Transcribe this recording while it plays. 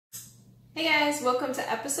Hey guys, welcome to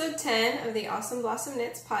episode 10 of the Awesome Blossom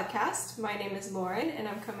Knits podcast. My name is Lauren and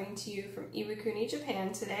I'm coming to you from Iwakuni,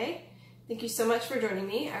 Japan today. Thank you so much for joining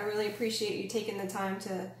me. I really appreciate you taking the time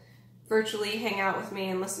to virtually hang out with me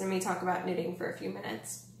and listen to me talk about knitting for a few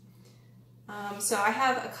minutes. So I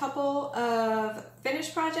have a couple of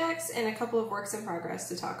finished projects and a couple of works in progress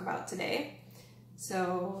to talk about today.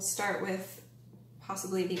 So we'll start with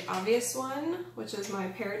possibly the obvious one, which is my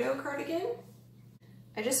peridot cardigan.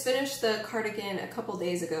 I just finished the cardigan a couple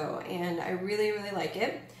days ago and I really like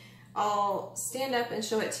it. I'll stand up and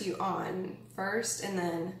show it to you on first and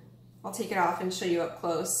then I'll take it off and show you up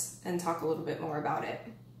close and talk a little bit more about it.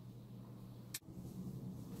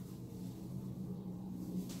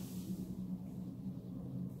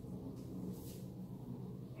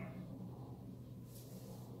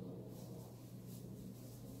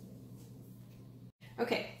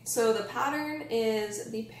 Okay, so the pattern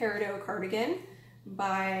is the Peridot cardigan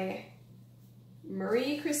by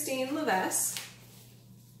Marie-Christine Levesque,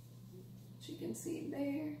 which you can see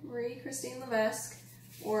there, Marie-Christine Levesque,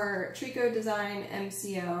 or Tricot Design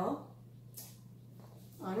MCL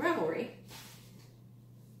on Ravelry.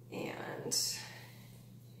 And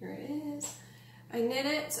here it is. I knit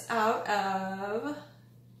it out of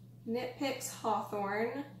Knit Picks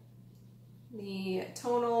Hawthorne, the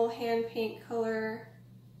tonal hand paint colorway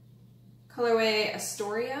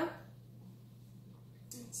Astoria.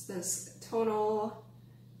 It's this tonal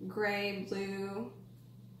gray blue.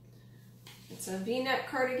 It's a V-neck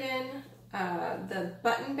cardigan. The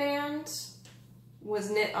button band was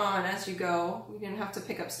knit on as you go. You didn't have to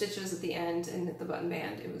pick up stitches at the end and knit the button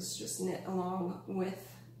band. It was just knit along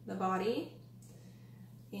with the body.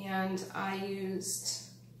 And I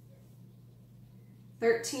used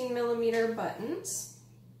 13mm buttons.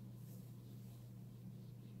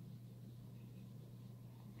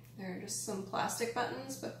 They're just some plastic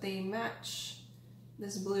buttons, but they match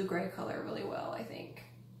this blue-gray color really well, I think.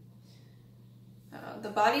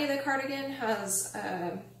 The body of the cardigan has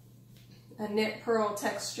a knit purl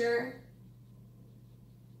texture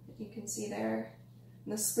that you can see there.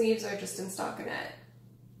 And the sleeves are just in stockinette.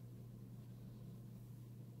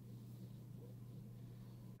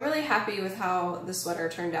 I'm really happy with how the sweater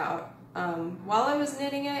turned out. While I was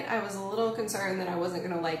knitting it, I was a little concerned that I wasn't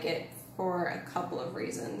going to like it for a couple of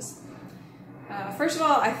reasons. First of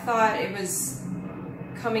all, I thought it was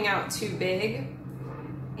coming out too big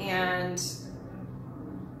and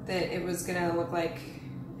that it was gonna look like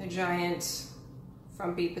a giant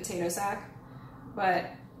frumpy potato sack,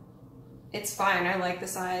 but it's fine. I like the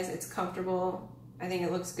size, it's comfortable, I think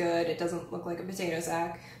it looks good, it doesn't look like a potato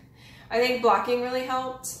sack. I think blocking really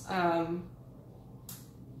helped,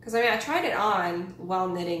 because I tried it on while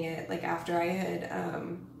knitting it, like after I had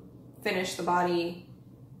finished the body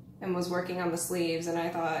and was working on the sleeves, and I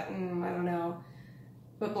thought, I don't know.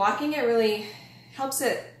 But blocking it really helps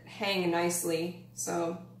it hang nicely.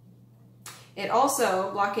 So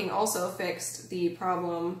blocking also fixed the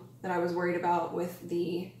problem that I was worried about with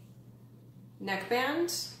the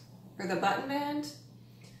neckband, or the button band.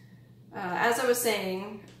 As I was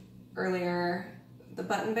saying earlier, the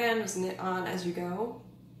button band was knit on as you go,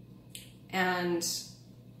 and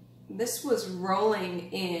this was rolling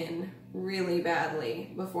in really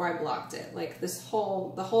badly before I blocked it. Like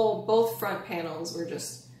both front panels were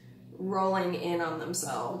just rolling in on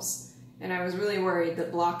themselves. And I was really worried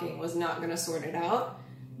that blocking was not going to sort it out,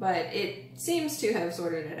 but it seems to have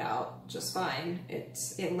sorted it out just fine.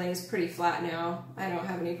 It lays pretty flat now. I don't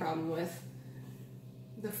have any problem with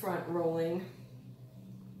the front rolling.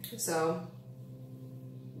 So,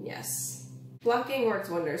 yes. Blocking worked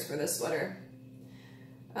wonders for this sweater.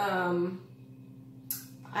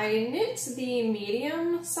 I knit the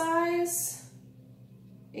medium size,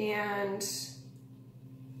 and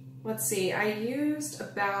let's see, I used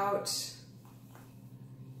about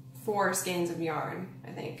 4 skeins of yarn,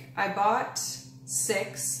 I think. I bought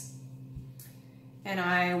 6, and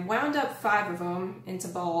I wound up 5 of them into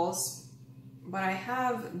balls, but I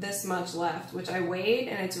have this much left, which I weighed,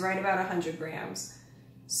 and it's right about 100 grams.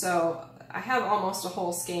 So I have almost a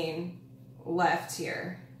whole skein left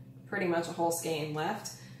here, pretty much a whole skein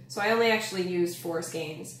left. So I only actually used 4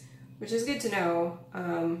 skeins, which is good to know.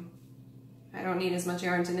 I don't need as much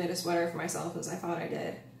yarn to knit a sweater for myself as I thought I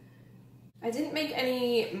did. I didn't make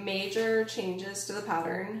any major changes to the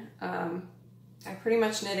pattern. I pretty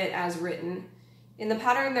much knit it as written. In the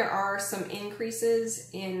pattern there are some increases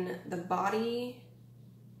in the body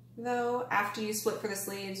though. After you split for the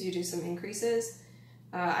sleeves you do some increases.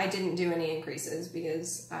 I didn't do any increases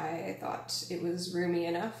because I thought it was roomy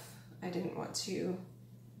enough. I didn't want to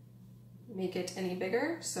make it any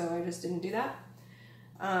bigger, so I just didn't do that.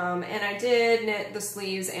 And I did knit the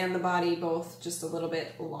sleeves and the body both just a little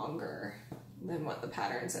bit longer than what the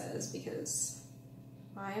pattern says because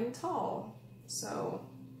I am tall. So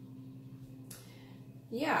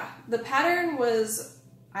yeah, the pattern was,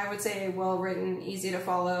 I would say, well written, easy to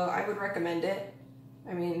follow. I would recommend it.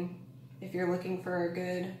 I mean, if you're looking for a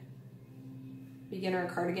good beginner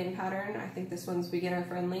cardigan pattern, I think this one's beginner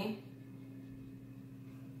friendly.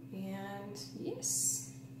 And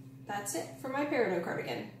yes, that's it for my peridot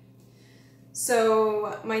cardigan.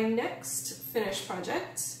 So my next finished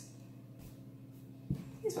project,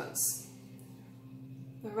 these ones,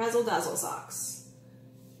 the Razzle Dazzle socks.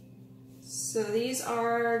 So these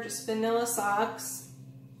are just vanilla socks.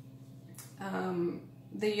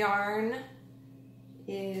 The yarn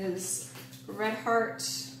is Red Heart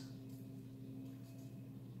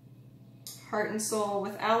and Soul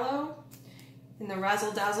with Aloe in the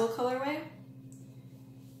Razzle Dazzle colorway.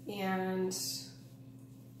 And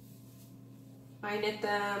I knit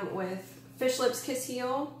them with Fish Lips Kiss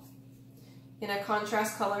Heel in a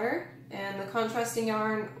contrast color. And the contrasting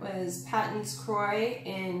yarn was Patton's Croix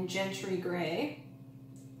in Gentry Gray.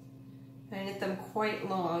 I knit them quite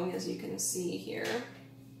long, as you can see here.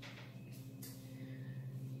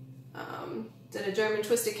 Did a German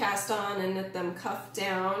twisted cast on and knit them cuff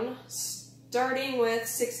down, starting with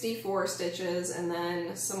 64 stitches, and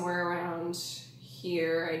then somewhere around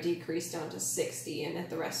here I decreased down to 60 and knit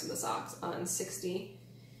the rest of the socks on 60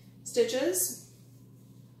 stitches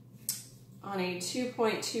on a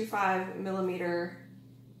 2.25 millimeter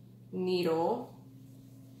needle.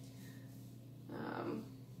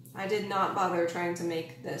 I did not bother trying to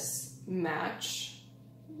make this match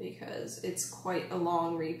because it's quite a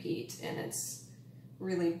long repeat and it's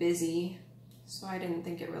really busy, so I didn't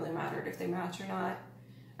think it really mattered if they match or not.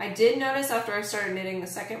 I did notice after I started knitting the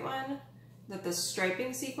second one that the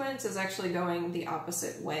striping sequence is actually going the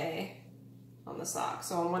opposite way on the sock.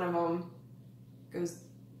 So on one of them goes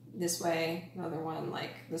this way, another one,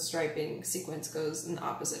 like the striping sequence goes in the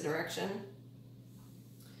opposite direction.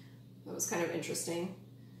 That was kind of interesting.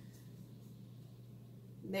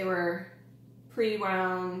 They were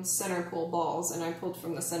pre-wound center pull balls, and I pulled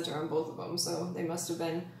from the center on both of them, so they must have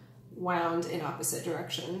been wound in opposite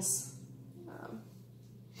directions.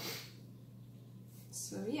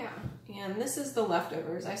 So yeah, and this is the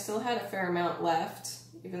leftovers. I still had a fair amount left,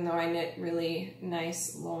 even though I knit really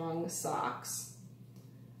nice long socks.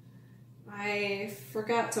 I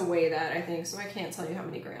forgot to weigh that, I think, so I can't tell you how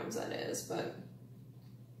many grams that is, but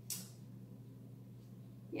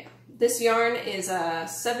yeah. This yarn is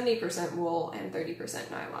 70% wool and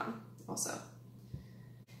 30% nylon also.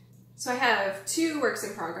 So I have two works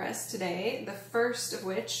in progress today, the first of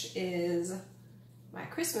which is my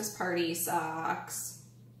Christmas party socks.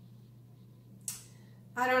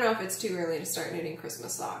 I don't know if it's too early to start knitting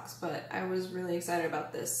Christmas socks, but I was really excited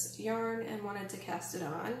about this yarn and wanted to cast it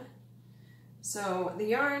on. So the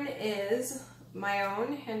yarn is my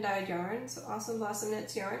own hand-dyed yarn, so Awesome Blossom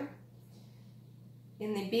Knits yarn,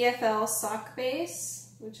 in the BFL sock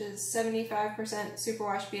base, which is 75%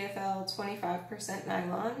 superwash BFL, 25%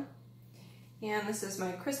 nylon. And this is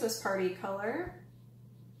my Christmas party color.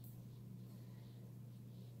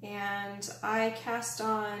 And I cast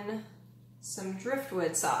on some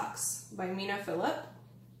Driftwood socks by Mina Phillip,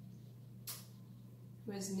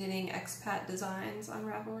 who is knitting expat designs on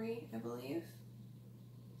Ravelry, I believe.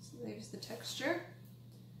 So there's the texture.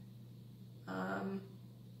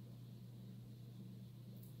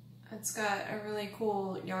 It's got a really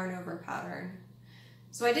cool yarn over pattern.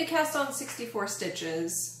 So I did cast on 64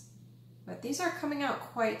 stitches, but these are coming out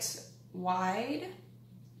quite wide,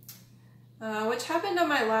 which happened on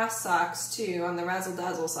my last socks too, on the Razzle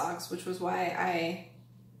Dazzle socks, which was why I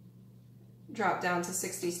dropped down to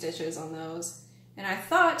 60 stitches on those. And I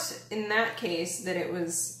thought in that case that it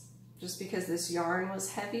was just because this yarn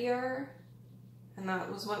was heavier, and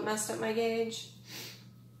that was what messed up my gauge.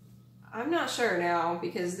 I'm not sure now,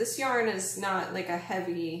 because this yarn is not like a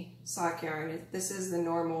heavy sock yarn. This is the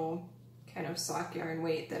normal kind of sock yarn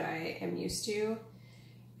weight that I am used to.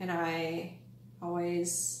 And I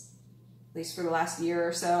always, at least for the last year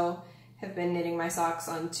or so, have been knitting my socks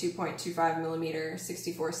on 2.25 millimeter,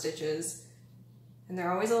 64 stitches. And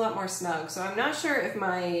they're always a lot more snug. So I'm not sure if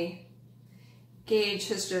my gauge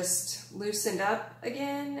has just loosened up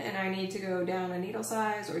again and I need to go down a needle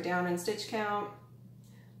size or down in stitch count,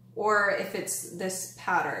 or if it's this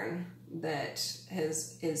pattern that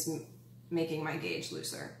is making my gauge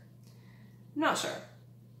looser. I'm not sure.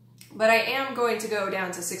 But I am going to go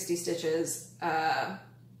down to 60 stitches now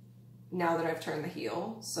that I've turned the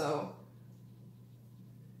heel. So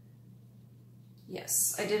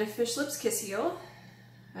yes, I did a Fish Lips Kiss heel.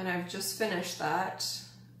 And I've just finished that,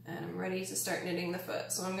 and I'm ready to start knitting the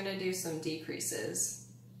foot. So I'm going to do some decreases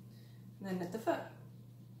and then knit the foot.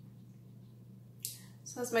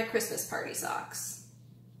 So that's my Christmas party socks.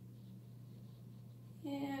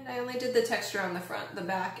 And I only did the texture on the front. The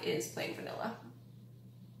back is plain vanilla.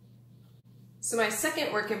 So my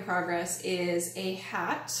second work in progress is a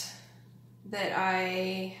hat that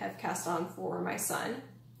I have cast on for my son.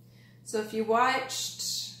 So if you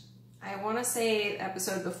watched, I want to say the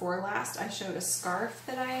episode before last, I showed a scarf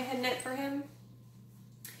that I had knit for him.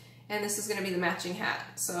 And this is going to be the matching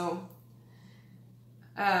hat. So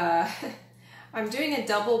I'm doing a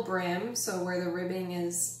double brim, so where the ribbing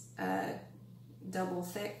is double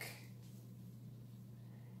thick.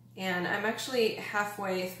 And I'm actually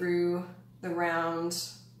halfway through the round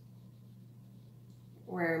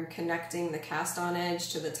where I'm connecting the cast on edge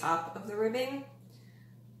to the top of the ribbing,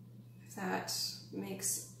 if that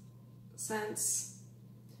makes sense.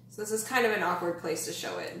 So this is kind of an awkward place to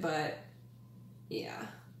show it, but yeah.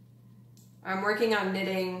 I'm working on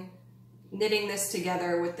knitting this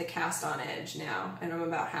together with the cast on edge now, and I'm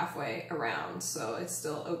about halfway around, so it's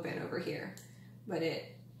still open over here, but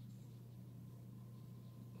it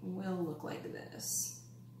will look like this.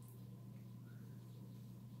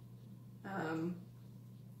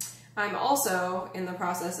 I'm also in the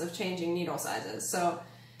process of changing needle sizes. So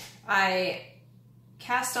I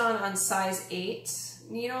cast on size 8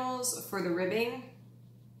 needles for the ribbing.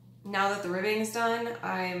 Now that the ribbing's done,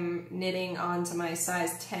 I'm knitting onto my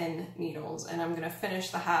size 10 needles, and I'm gonna finish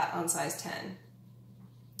the hat on size 10.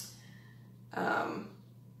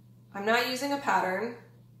 I'm not using a pattern.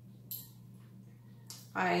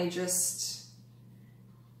 I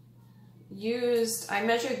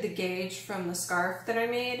measured the gauge from the scarf that I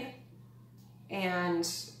made and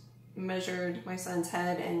measured my son's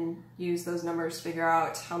head and used those numbers to figure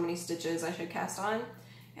out how many stitches I should cast on.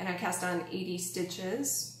 And I cast on 80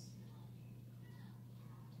 stitches.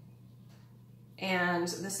 And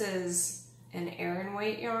this is an Aran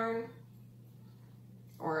weight yarn,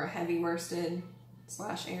 or a heavy worsted /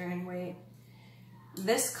 Aran weight.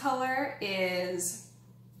 This color is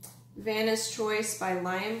Vanna's Choice by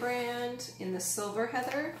Lion Brand in the Silver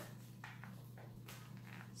Heather.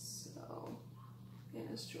 So,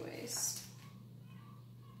 Vanna's Choice.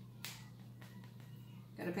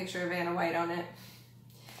 Got a picture of Vanna White on it.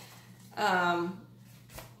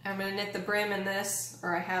 I'm going to knit the brim in this,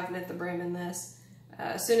 or I have knit the brim in this.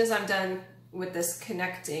 As soon as I'm done with this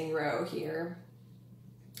connecting row here,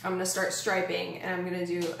 I'm going to start striping, and I'm going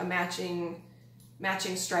to do a matching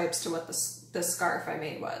stripes to what the scarf I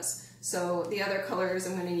made was. So the other colors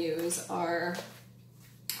I'm going to use are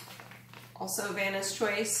also Vanna's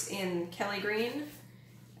Choice in Kelly Green,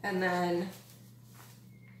 and then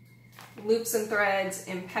Loops and Threads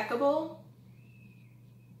Impeccable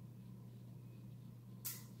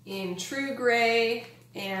in True Gray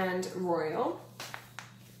and Royal.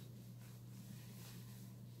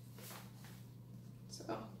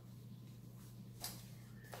 So,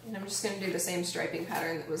 and I'm just going to do the same striping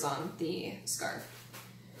pattern that was on the scarf.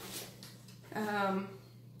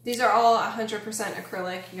 These are all 100%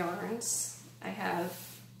 acrylic yarns. I have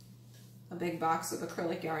a big box of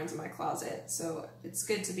acrylic yarns in my closet, so it's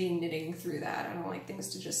good to be knitting through that. I don't like things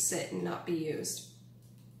to just sit and not be used.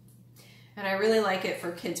 And I really like it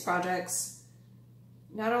for kids projects,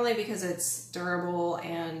 not only because it's durable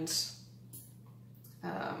and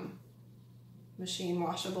machine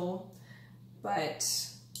washable, but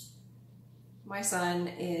my son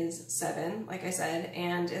is 7, like I said,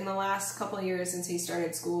 and in the last couple of years since he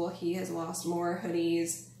started school, he has lost more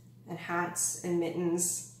hoodies and hats and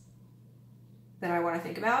mittens than I want to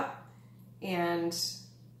think about. And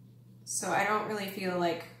so I don't really feel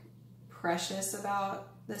like precious about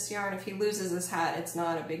this yarn. If he loses this hat, it's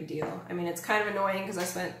not a big deal. I mean, it's kind of annoying because I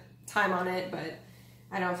spent time on it, but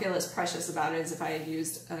I don't feel as precious about it as if I had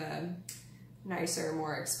used a nicer,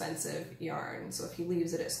 more expensive yarn. So if he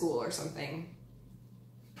leaves it at school or something,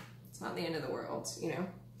 it's not the end of the world, you know?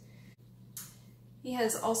 He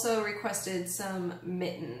has also requested some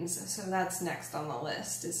mittens, so that's next on the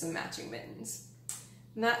list, is some matching mittens.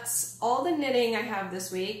 And that's all the knitting I have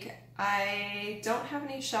this week. I don't have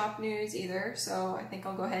any shop news either, so I think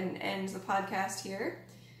I'll go ahead and end the podcast here.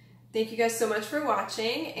 Thank you guys so much for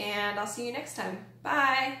watching, and I'll see you next time.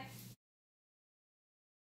 Bye!